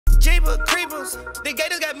Jeepers, creepers, the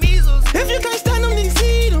gators got measles. If you can't stand them, then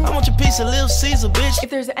see them. I want your piece of Little Caesar, bitch.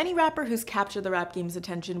 If there's any rapper who's captured the rap game's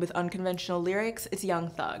attention with unconventional lyrics, it's Young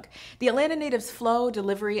Thug. The Atlanta native's flow,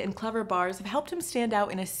 delivery, and clever bars have helped him stand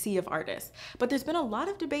out in a sea of artists, but there's been a lot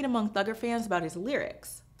of debate among Thugger fans about his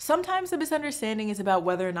lyrics. Sometimes the misunderstanding is about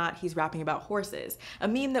whether or not he's rapping about horses, a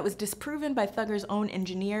meme that was disproven by Thugger's own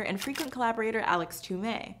engineer and frequent collaborator Alex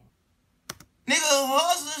Toomey. Nigga,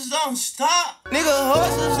 horses don't stop. Nigga,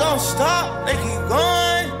 horses don't stop. They keep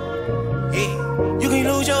going. Yeah. You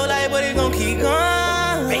can lose your life, but it gon' keep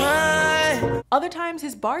going. Other times,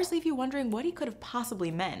 his bars leave you wondering what he could have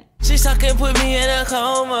possibly meant. She suck and put me in a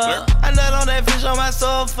coma. I nut on that fish on my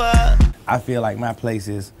sofa. I feel like my place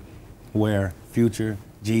is where Future,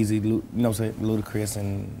 Jeezy, you know what I'm saying, Ludacris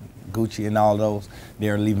and Gucci and all those,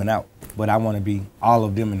 they're leaving out. But I want to be all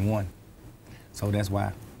of them in one. So that's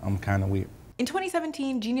why I'm kind of weird. In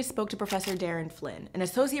 2017, Genius spoke to Professor Darren Flynn, an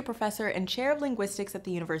associate professor and chair of linguistics at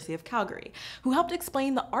the University of Calgary, who helped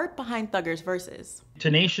explain the art behind Thugger's verses.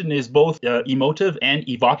 Tonation is both emotive and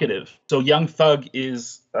evocative. So Young Thug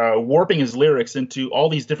is warping his lyrics into all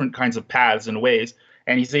these different kinds of paths and ways,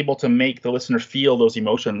 and he's able to make the listener feel those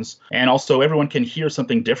emotions. And also everyone can hear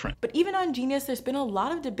something different. But even on Genius, there's been a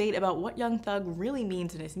lot of debate about what Young Thug really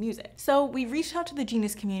means in his music. So we reached out to the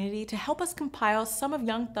Genius community to help us compile some of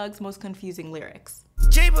Young Thug's most confusing lyrics.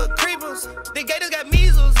 Jeepers, creepers, the gators got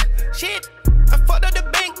measles. Shit, I fucked up the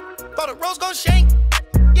bank, bought a rose gold shank.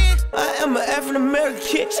 Yeah. I am an African-American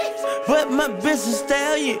kid, but my business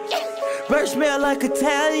stallion. Birds smell like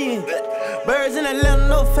Italian. Birds in Atlanta,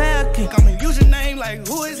 no falcon. I'ma use your name like,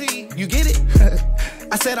 who is he? You get it?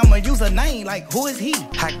 I said I'ma use a name like, who is he?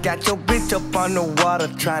 I got your bitch up on the water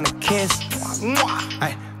trying to kiss.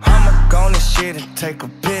 Ay, I'ma go on this shit and take a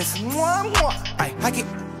piss. Ay, I get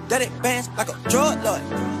that advance like a drug lord.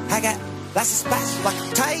 I got lots of spots like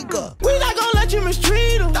a tiger. We not gonna let you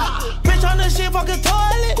mistreat them. Bitch on the shit, fuck a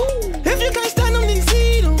toilet. If you can't stand them, then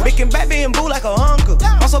see them. Making baby and boo like a uncle.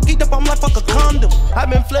 Also geeked up, I'm like fuck a condom. I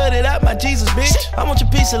been flooded out my Jesus, bitch. I want your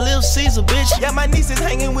piece of Little Caesar, bitch. Yeah, my niece is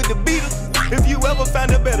hanging with the Beatles. If you ever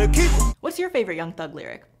find a better keeper. What's your favorite Young Thug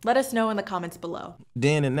lyric? Let us know in the comments below.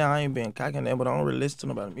 Then and now I ain't been cocking that, but I don't really listen to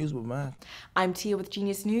nobody music with mine. I'm Tia with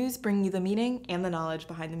Genius News, bringing you the meaning and the knowledge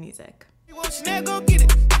behind the music. You want snare, go get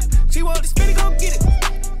it.